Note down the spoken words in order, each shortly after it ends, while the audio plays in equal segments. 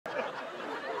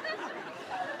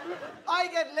I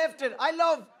get lifted. I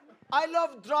love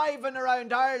driving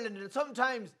around Ireland, and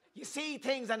sometimes you see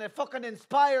things and it fucking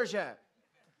inspires you.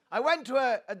 I went to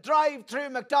a drive-through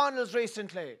McDonald's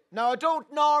recently. Now, I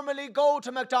don't normally go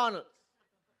to McDonald's,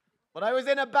 but I was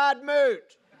in a bad mood,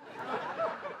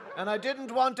 and I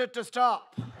didn't want it to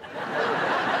stop.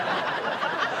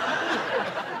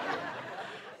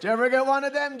 Do you ever get one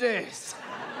of them days?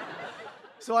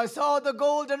 So I saw the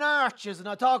golden arches and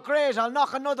I thought, great, I'll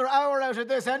knock another hour out of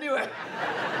this anyway.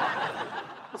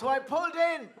 So I pulled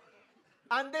in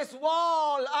and this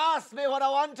wall asked me what I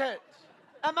wanted.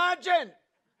 Imagine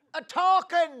a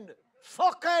talking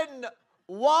fucking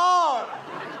wall.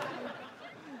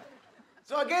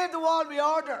 So I gave the wall my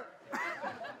order.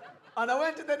 And I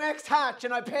went to the next hatch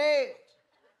and I paid.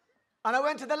 And I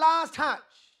went to the last hatch.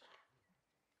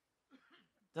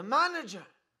 The manager,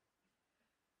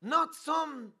 not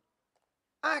some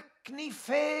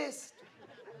acne-faced,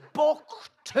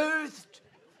 buck-toothed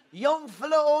young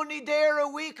fella only there a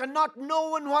week and not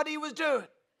knowing what he was doing.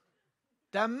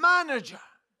 The manager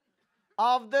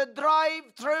of the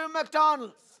drive-through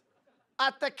McDonald's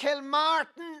at the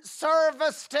Kilmartin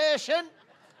service station,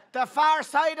 the far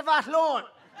side of Athlone,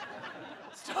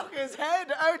 stuck his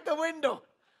head out the window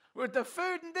with the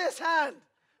food in this hand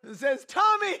and says,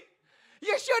 Tommy,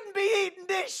 you shouldn't be eating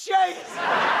this shit.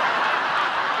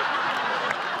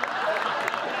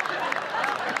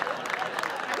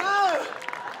 No.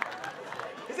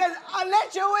 He says, I'll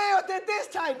let you away with it this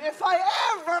time if I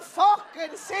ever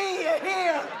fucking see you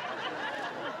here.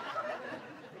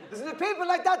 There's the people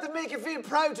like that that make you feel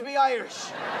proud to be Irish.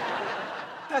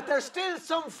 That there's still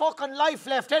some fucking life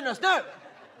left in us. Now,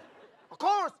 of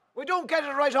course, we don't get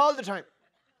it right all the time.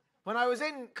 When I was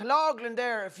in Cloughlin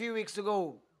there a few weeks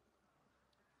ago,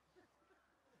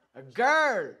 a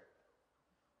girl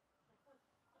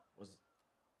was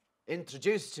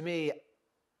introduced to me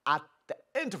at the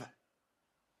interval.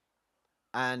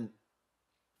 And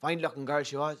fine-looking girl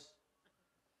she was.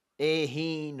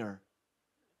 18 or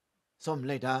something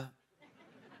like that.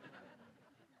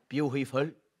 Beautiful.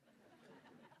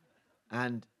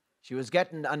 And she was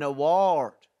getting an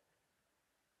award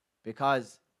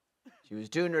because she was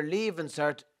doing her leaving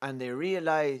cert and they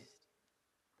realised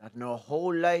that in her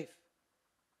whole life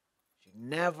she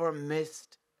never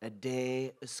missed a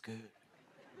day of school.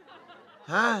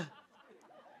 Huh?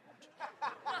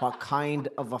 What kind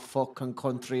of a fucking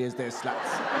country is this, lads?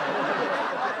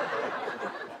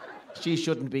 She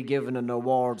shouldn't be given an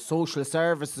award. Social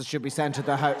services should be sent to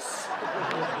the house.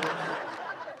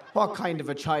 What kind of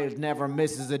a child never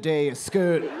misses a day of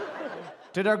school?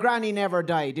 Did her granny never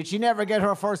die? Did she never get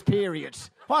her first period?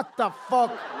 What the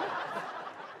fuck?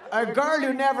 A girl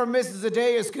who never misses a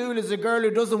day of school is a girl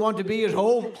who doesn't want to be at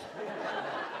home.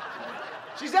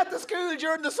 She's at the school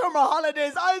during the summer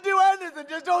holidays. I'll do anything,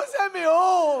 just don't send me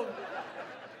home.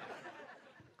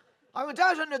 I went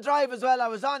out on the drive as well. I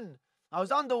was on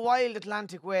the Wild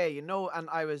Atlantic Way, you know, and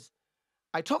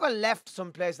I took a left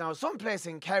someplace, and I was someplace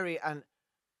in Kerry, and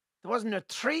there wasn't a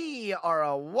tree or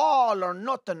a wall or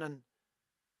nothing, and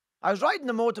I was riding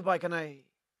the motorbike, and it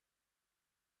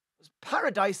was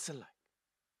paradisal, like.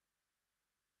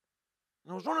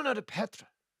 And I was running out of petrol.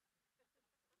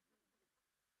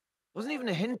 There wasn't even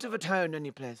a hint of a town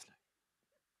any place, like.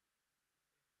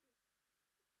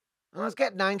 And I was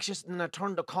getting anxious, and I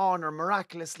turned the corner.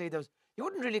 Miraculously, you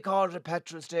wouldn't really call it a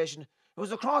petrol station. It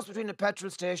was a cross between a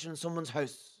petrol station and someone's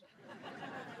house.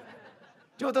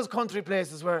 Do you know those country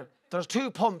places where there's two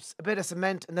pumps, a bit of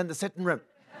cement, and then the sitting room?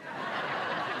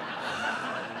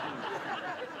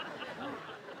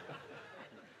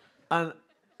 And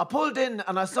I pulled in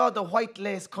and I saw the white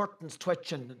lace curtains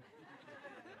twitching.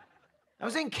 I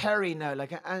was in Kerry now,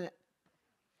 like,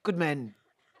 good men.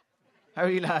 How are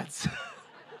you, lads?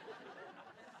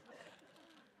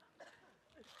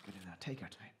 Get in there, take your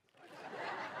time.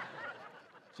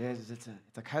 Jesus, it's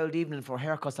a cold evening for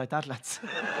haircuts like that, lads.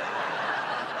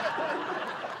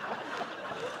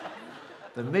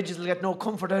 The midgets will get no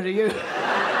comfort out of you.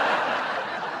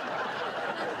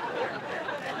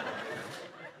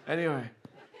 Anyway,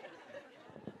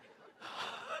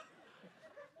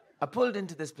 I pulled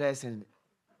into this place in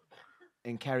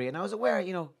Kerry, and I was aware,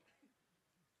 you know,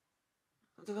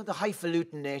 the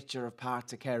highfalutin nature of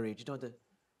parts of Kerry. You know, the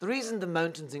reason the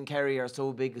mountains in Kerry are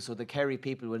so big is so the Kerry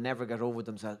people will never get over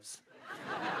themselves.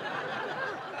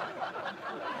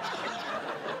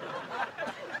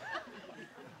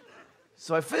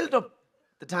 So I filled up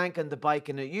the tank and the bike,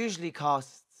 and it usually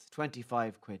costs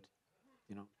 25 quid,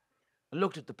 you know. I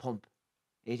looked at the pump,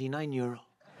 €89.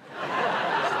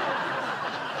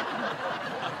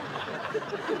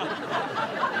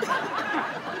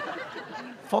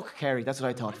 fuck Kerry, that's what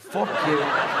I thought. Fuck you.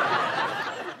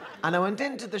 And I went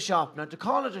into the shop. Now, to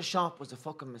call it a shop was a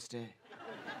fucking mistake.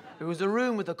 It was a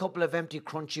room with a couple of empty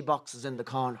crunchy boxes in the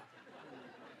corner.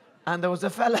 And there was a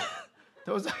fella,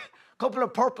 there was a couple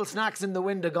of purple snacks in the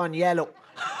window gone yellow.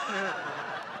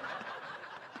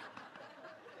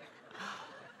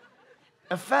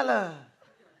 A fella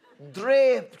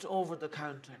draped over the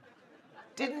counter.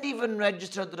 Didn't even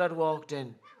register that I'd walked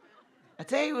in. I'd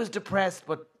say he was depressed,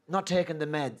 but not taking the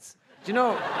meds. Do you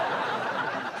know?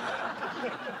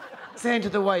 Saying to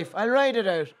the wife, I'll write it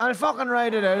out. I'll fucking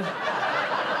write it out.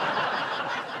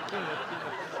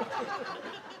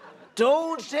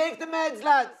 Don't take the meds,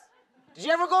 lads. Did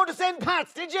you ever go to St.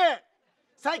 Pat's, did you?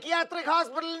 Psychiatric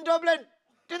hospital in Dublin.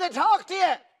 Do they talk to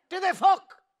you? Do they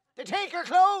fuck? They take your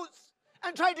clothes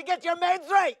and try to get your meds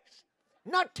right.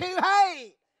 Not too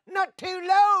high, not too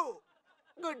low.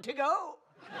 Good to go.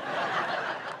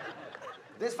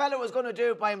 This fella was going to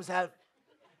do it by himself.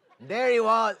 And there he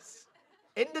was,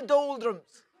 in the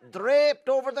doldrums, draped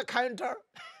over the counter,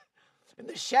 in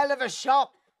the shell of a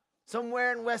shop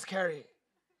somewhere in West Kerry.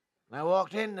 And I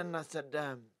walked in and I said,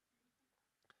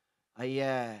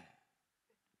 I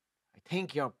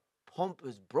think your pump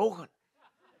is broken.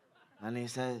 And he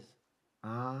says,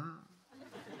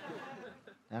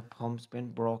 that pump's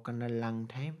been broken a long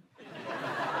time.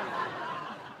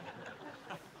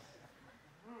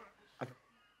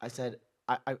 I said,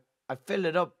 I filled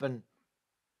it up and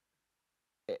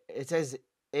it says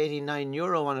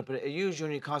 €89 on it, but it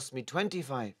usually costs me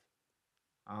 25.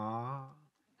 I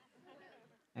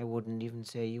wouldn't even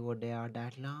say you were there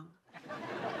that long.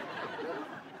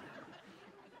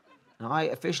 Now, I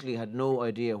officially had no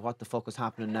idea what the fuck was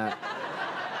happening now.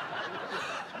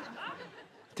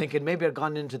 Thinking maybe I'd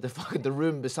gone into the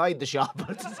room beside the shop.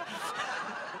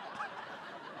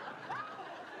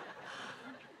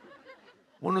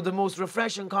 One of the most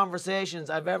refreshing conversations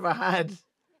I've ever had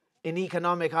in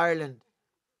economic Ireland.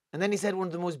 And then he said one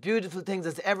of the most beautiful things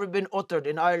that's ever been uttered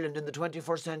in Ireland in the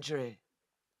 21st century.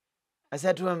 I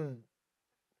said to him,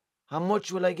 how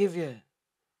much will I give you?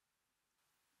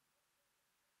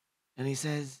 And he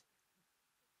says,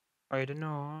 I don't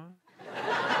know.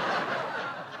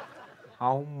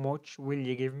 How much will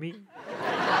you give me?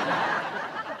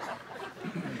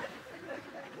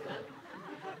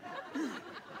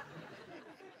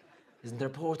 Isn't there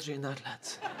poetry in that,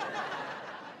 lads?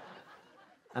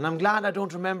 And I'm glad I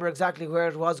don't remember exactly where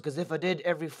it was, because if I did,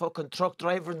 every fucking truck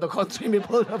driver in the country would be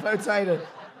pulled up outside it.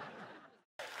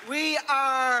 We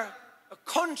are a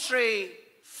country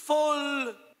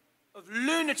full of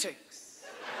lunatics.